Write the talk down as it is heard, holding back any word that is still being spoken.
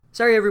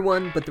Sorry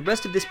everyone, but the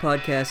rest of this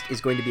podcast is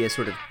going to be a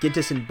sort of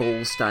Gintis and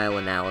Bowles style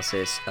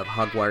analysis of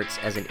Hogwarts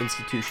as an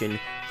institution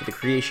for the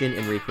creation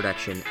and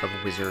reproduction of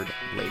wizard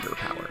labor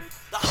power.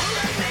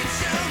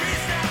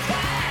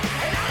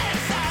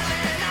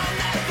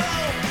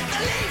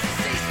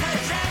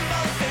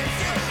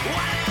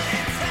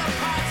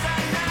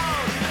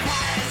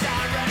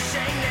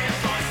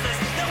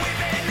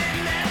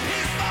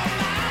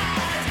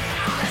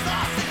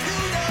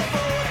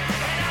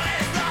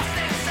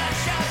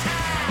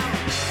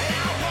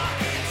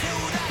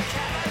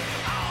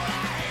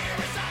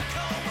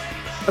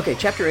 Okay,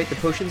 Chapter 8, The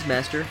Potions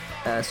Master.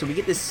 So we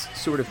get this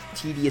sort of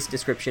tedious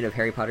description of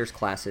Harry Potter's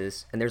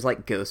classes, and there's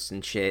like ghosts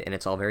and shit, and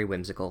it's all very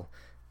whimsical.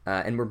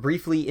 And we're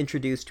briefly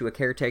introduced to a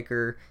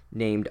caretaker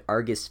named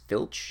Argus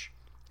Filch,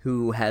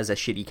 who has a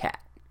shitty cat.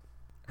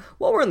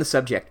 While we're on the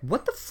subject,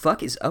 what the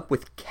fuck is up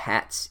with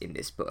cats in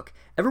this book?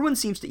 Everyone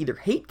seems to either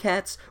hate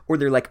cats, or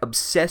they're like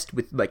obsessed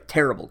with like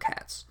terrible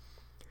cats.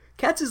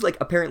 Cats is like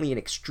apparently an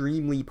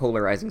extremely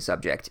polarizing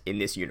subject in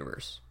this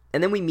universe.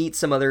 And then we meet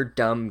some other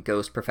dumb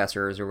ghost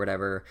professors or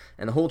whatever,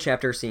 and the whole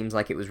chapter seems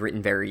like it was written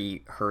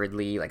very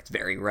hurriedly, like it's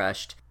very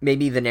rushed.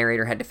 Maybe the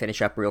narrator had to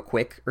finish up real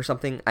quick or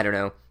something, I don't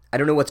know. I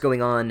don't know what's going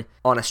on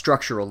a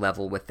structural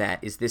level with that.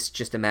 Is this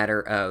just a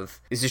matter of,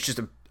 is this just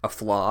a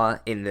flaw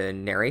in the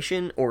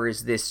narration, or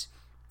is this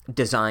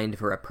designed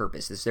for a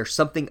purpose? Is there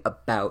something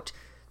about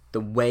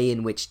the way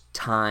in which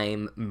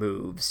time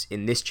moves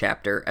in this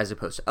chapter, as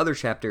opposed to other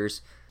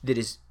chapters, that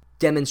is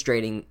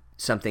demonstrating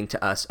something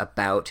to us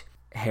about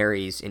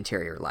Harry's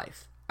interior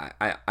life?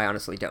 I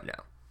honestly don't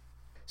know.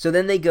 So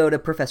then they go to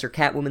Professor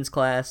Catwoman's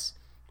class,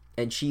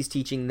 and she's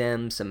teaching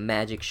them some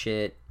magic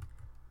shit,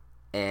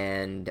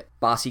 and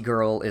Bossy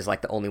Girl is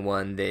like the only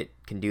one that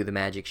can do the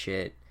magic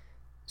shit,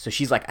 so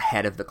she's like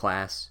ahead of the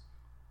class.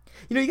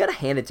 You know, you gotta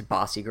hand it to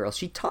Bossy Girl.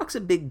 She talks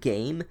a big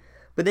game,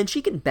 but then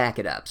she can back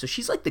it up, so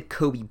she's like the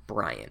Kobe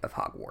Bryant of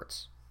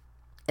Hogwarts.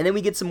 And then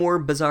we get some more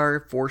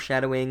bizarre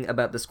foreshadowing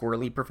about the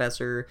squirrely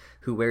professor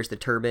who wears the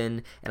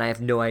turban, and I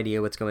have no idea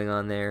what's going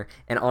on there.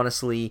 And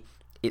honestly,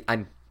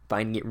 I'm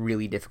finding it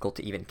really difficult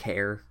to even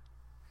care.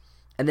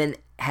 And then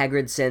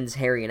Hagrid sends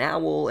Harry an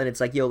owl, and it's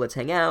like, yo, let's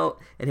hang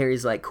out. And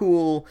Harry's like,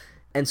 cool.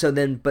 And so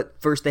then,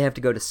 but first they have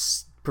to go to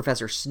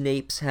Professor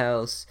Snape's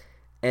house.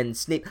 And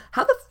Snape,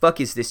 how the fuck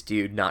is this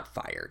dude not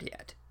fired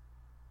yet?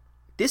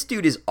 This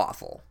dude is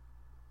awful.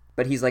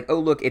 But he's like, oh,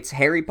 look, it's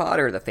Harry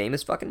Potter, the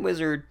famous fucking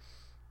wizard.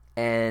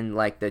 And,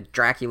 like, the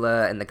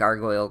Dracula and the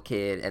Gargoyle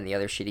kid and the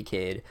other shitty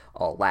kid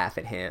all laugh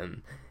at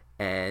him.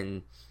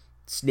 And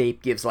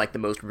Snape gives, like, the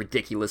most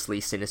ridiculously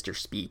sinister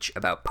speech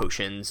about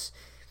potions.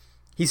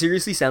 He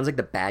seriously sounds like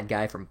the bad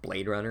guy from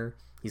Blade Runner.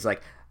 He's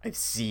like, I've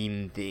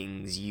seen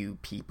things you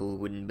people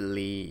wouldn't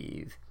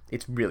believe.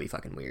 It's really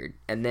fucking weird.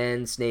 And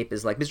then Snape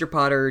is like, Mr.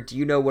 Potter, do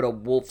you know what a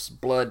wolf's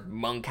blood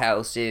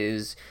monkhouse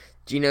is?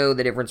 Do you know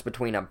the difference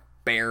between a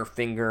bear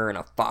finger and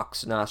a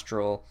fox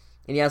nostril?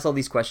 And he asks all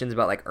these questions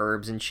about, like,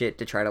 herbs and shit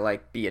to try to,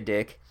 like, be a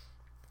dick.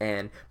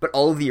 But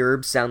all of the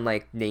herbs sound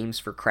like names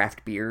for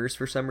craft beers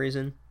for some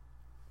reason.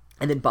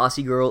 And then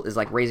Bossy Girl is,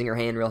 like, raising her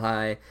hand real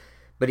high.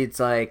 But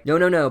it's like,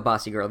 no,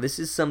 Bossy Girl. This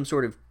is some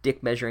sort of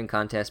dick measuring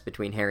contest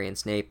between Harry and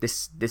Snape.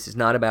 This is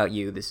not about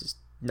you. This is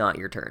not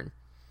your turn.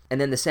 And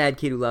then the sad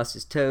kid who lost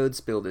his toad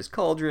spilled his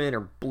cauldron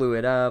or blew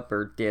it up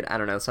or did, I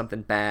don't know,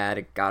 something bad.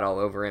 It got all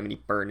over him and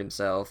he burned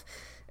himself.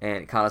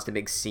 And it caused a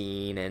big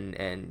scene,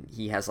 and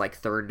he has, like,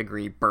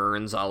 third-degree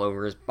burns all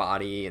over his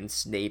body, and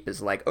Snape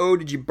is like, oh,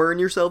 did you burn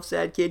yourself,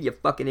 sad kid, you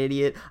fucking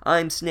idiot?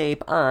 I'm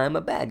Snape, I'm a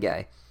bad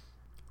guy.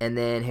 And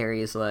then Harry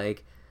is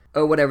like,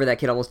 oh, whatever, that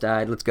kid almost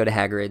died, let's go to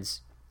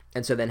Hagrid's.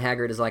 And so then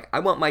Hagrid is like, I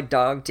want my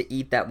dog to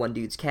eat that one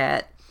dude's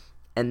cat.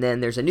 And then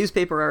there's a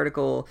newspaper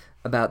article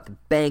about the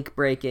bank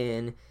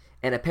break-in,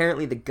 and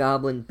apparently the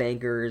Goblin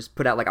bankers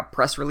put out, like, a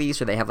press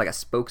release, or they have, like, a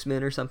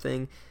spokesman or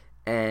something.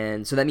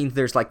 And so that means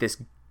there's, like,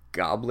 this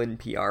Goblin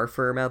PR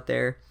firm out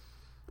there,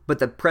 but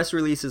the press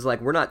release is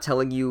like, we're not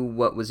telling you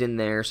what was in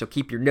there, so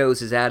keep your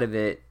noses out of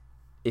it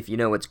if you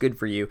know what's good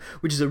for you,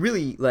 which is a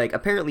really, like,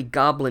 apparently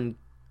Goblin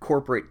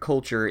corporate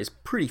culture is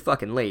pretty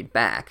fucking laid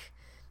back,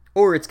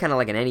 or it's kind of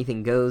like an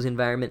anything goes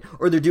environment,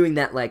 or they're doing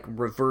that, like,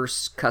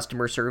 reverse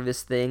customer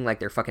service thing,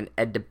 like they're fucking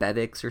Ed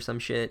DeBevics or some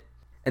shit.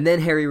 And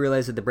then Harry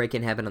realized that the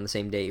break-in happened on the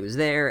same day he was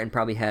there, and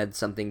probably had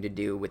something to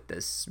do with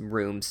this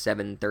room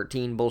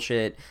 713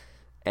 bullshit.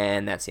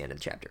 And that's the end of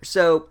the chapter.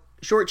 So,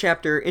 short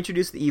chapter,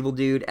 introduce the evil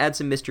dude, add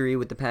some mystery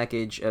with the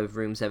package of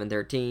room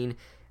 713,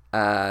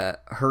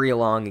 hurry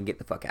along and get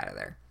the fuck out of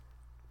there.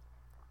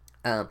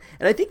 And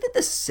I think that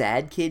the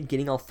sad kid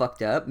getting all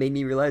fucked up made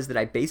me realize that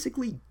I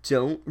basically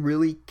don't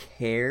really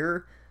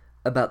care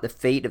about the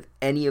fate of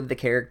any of the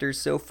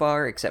characters so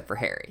far, except for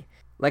Harry.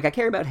 Like, I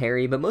care about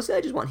Harry, but mostly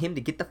I just want him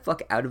to get the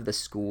fuck out of the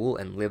school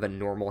and live a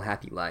normal,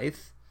 happy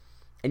life.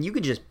 And you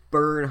could just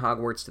burn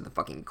Hogwarts to the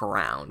fucking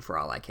ground for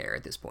all I care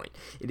at this point.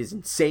 It is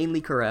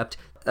insanely corrupt.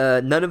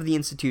 None of the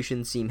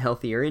institutions seem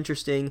healthy or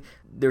interesting.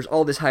 There's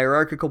all this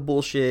hierarchical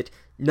bullshit.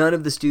 None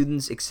of the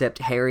students except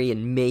Harry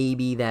and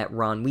maybe that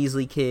Ron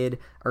Weasley kid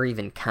are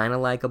even kind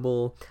of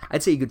likable.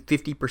 I'd say a good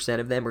 50%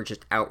 of them are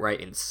just outright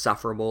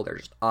insufferable. They're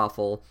just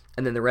awful.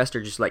 And then the rest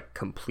are just like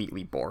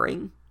completely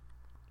boring.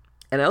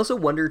 And I also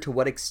wonder to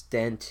what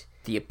extent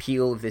the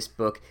appeal of this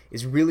book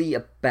is really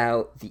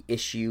about the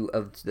issue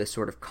of the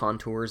sort of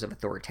contours of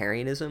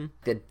authoritarianism.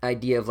 The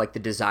idea of like the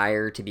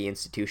desire to be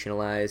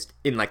institutionalized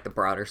in like the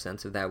broader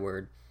sense of that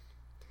word.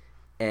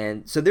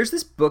 And so there's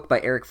this book by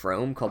Erich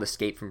Fromm called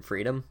Escape from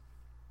Freedom.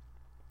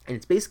 And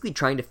it's basically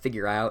trying to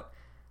figure out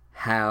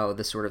how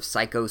the sort of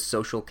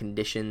psychosocial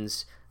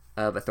conditions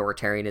of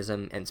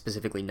authoritarianism and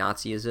specifically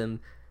Nazism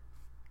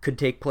could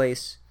take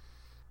place.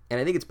 And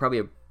I think it's probably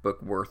a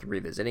book worth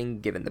revisiting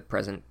given the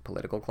present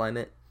political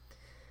climate.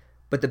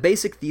 But the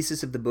basic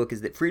thesis of the book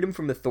is that freedom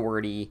from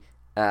authority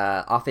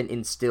often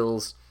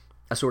instills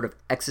a sort of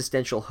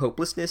existential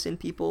hopelessness in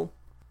people.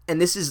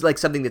 And this is like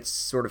something that's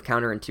sort of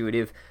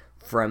counterintuitive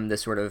from the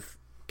sort of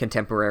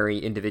contemporary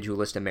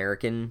individualist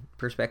American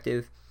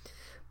perspective.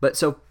 But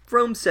so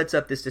Fromm sets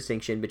up this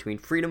distinction between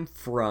freedom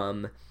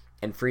from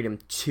and freedom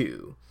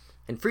to.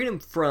 And freedom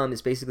from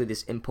is basically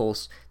this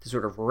impulse to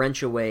sort of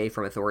wrench away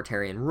from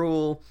authoritarian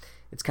rule.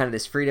 It's kind of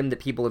this freedom that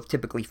people have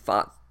typically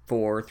fought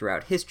for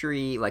throughout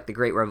history, like the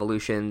Great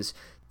Revolutions,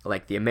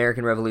 like the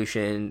American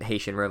Revolution, the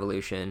Haitian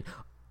Revolution,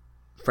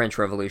 French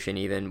Revolution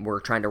even. We're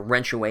trying to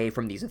wrench away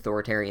from these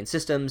authoritarian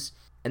systems.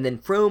 And then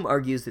Fromm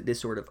argues that this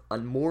sort of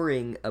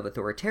unmooring of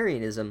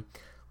authoritarianism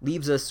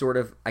leaves us sort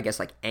of, I guess,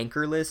 like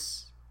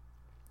anchorless.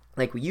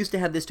 Like, we used to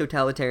have this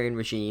totalitarian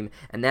regime,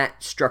 and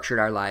that structured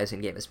our lives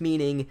and gave us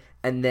meaning,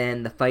 and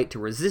then the fight to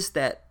resist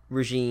that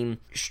regime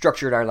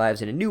structured our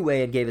lives in a new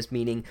way and gave us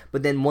meaning,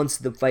 but then once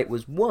the fight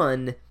was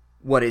won,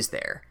 what is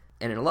there?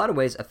 And in a lot of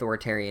ways,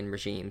 authoritarian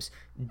regimes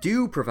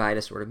do provide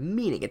a sort of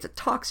meaning. It's a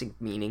toxic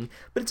meaning,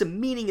 but it's a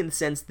meaning in the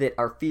sense that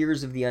our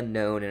fears of the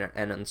unknown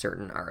and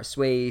uncertain are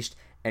assuaged,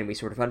 and we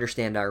sort of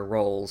understand our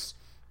roles,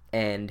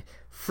 and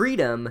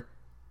freedom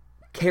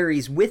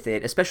carries with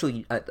it,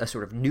 especially a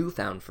sort of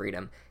newfound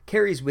freedom,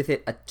 carries with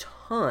it a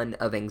ton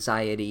of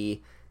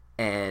anxiety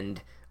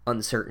and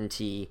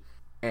uncertainty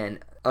and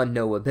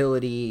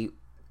unknowability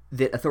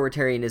that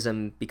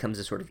authoritarianism becomes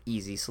a sort of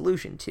easy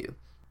solution to.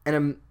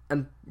 And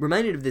I'm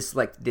reminded of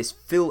this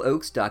Phil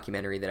Oakes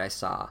documentary that I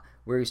saw,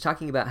 where he was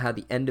talking about how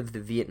the end of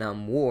the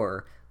Vietnam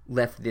War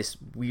left this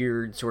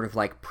weird sort of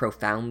like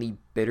profoundly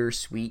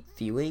bittersweet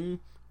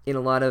feeling in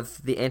a lot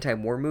of the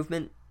anti-war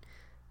movement,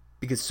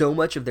 because so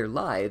much of their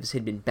lives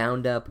had been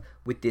bound up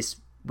with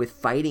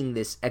fighting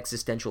this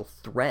existential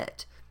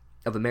threat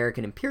of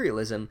American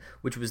imperialism,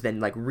 which was then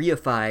like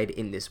reified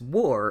in this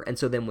war. And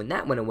so then when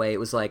that went away, it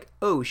was like,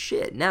 oh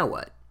shit, now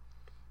what?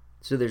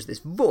 So there's this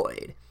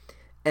void.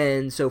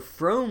 And so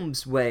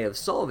Fromm's way of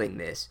solving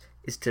this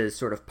is to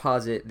sort of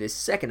posit this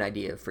second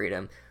idea of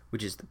freedom,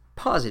 which is the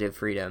positive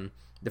freedom,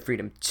 the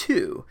freedom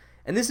to.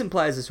 And this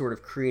implies a sort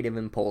of creative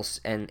impulse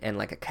and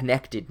like a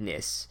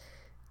connectedness.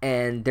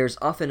 And there's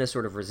often a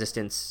sort of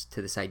resistance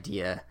to this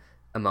idea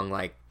among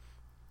like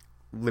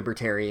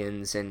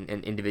libertarians and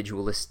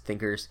individualist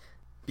thinkers,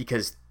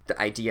 because the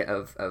idea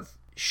of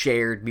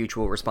shared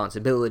mutual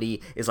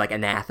responsibility is like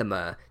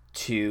anathema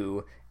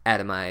to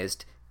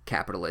atomized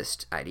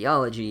capitalist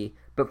ideology.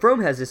 But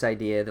Fromm has this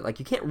idea that like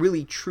you can't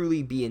really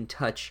truly be in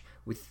touch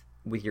with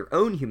your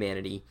own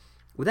humanity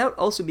without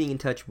also being in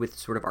touch with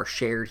sort of our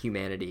shared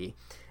humanity.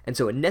 And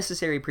so a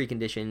necessary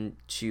precondition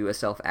to a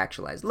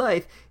self-actualized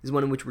life is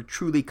one in which we're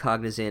truly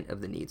cognizant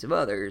of the needs of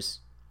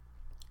others.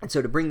 And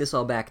so to bring this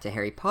all back to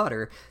Harry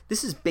Potter,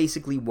 this is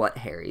basically what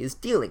Harry is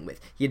dealing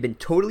with. He had been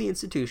totally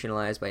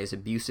institutionalized by his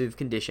abusive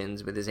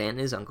conditions with his aunt and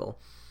his uncle,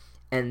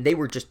 and they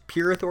were just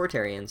pure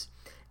authoritarians.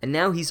 And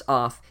now he's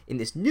off in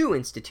this new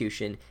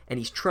institution, and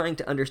he's trying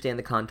to understand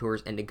the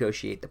contours and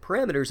negotiate the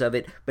parameters of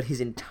it, but his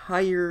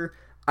entire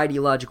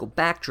ideological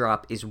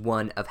backdrop is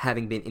one of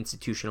having been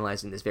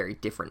institutionalized in this very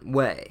different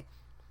way.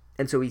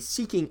 And so he's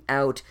seeking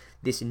out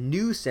this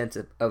new sense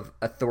of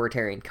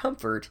authoritarian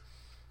comfort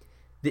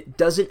that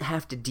doesn't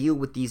have to deal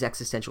with these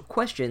existential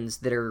questions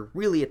that are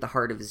really at the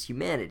heart of his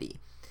humanity.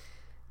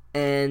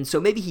 And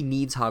so maybe he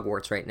needs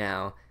Hogwarts right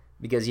now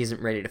because he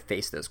isn't ready to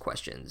face those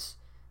questions,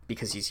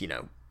 because he's,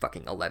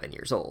 fucking 11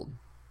 years old.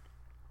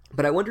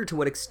 But I wonder to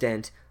what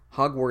extent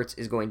Hogwarts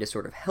is going to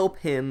sort of help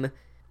him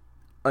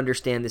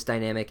understand this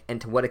dynamic, and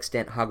to what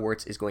extent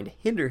Hogwarts is going to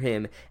hinder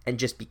him and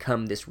just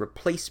become this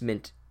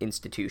replacement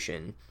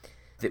institution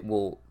that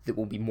will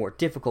be more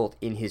difficult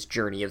in his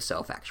journey of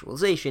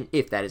self-actualization,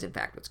 if that is in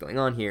fact what's going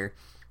on here,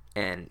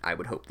 and I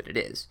would hope that it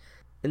is.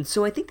 And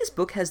so I think this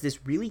book has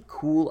this really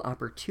cool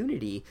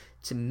opportunity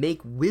to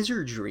make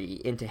wizardry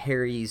into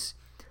Harry's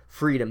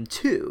freedom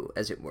too,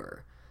 as it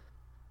were.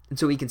 And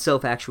so he can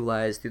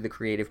self-actualize through the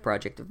creative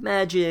project of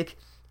magic,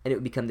 and it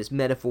would become this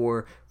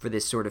metaphor for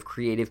this sort of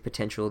creative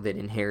potential that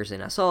inheres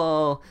in us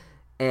all.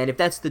 And if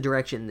that's the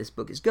direction this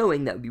book is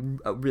going, that would be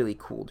a really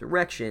cool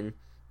direction.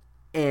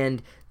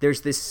 And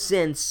there's this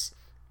sense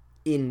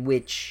in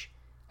which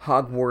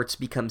Hogwarts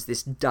becomes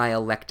this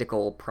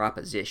dialectical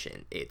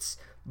proposition. It's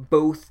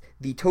both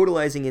the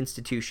totalizing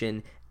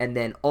institution and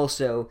then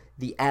also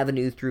the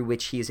avenue through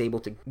which he is able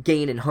to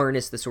gain and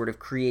harness the sort of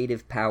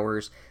creative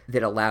powers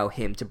that allow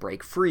him to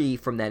break free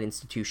from that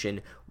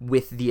institution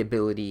with the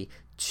ability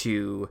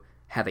to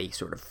have a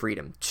sort of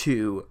freedom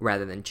to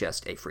rather than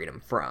just a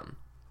freedom from.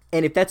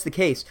 And if that's the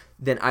case,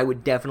 then I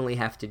would definitely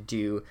have to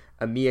do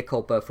a mea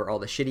culpa for all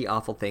the shitty,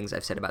 awful things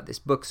I've said about this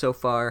book so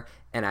far,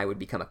 and I would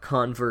become a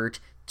convert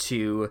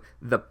to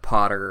the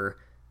Potter,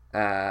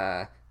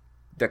 the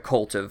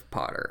cult of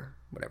Potter,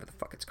 whatever the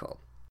fuck it's called.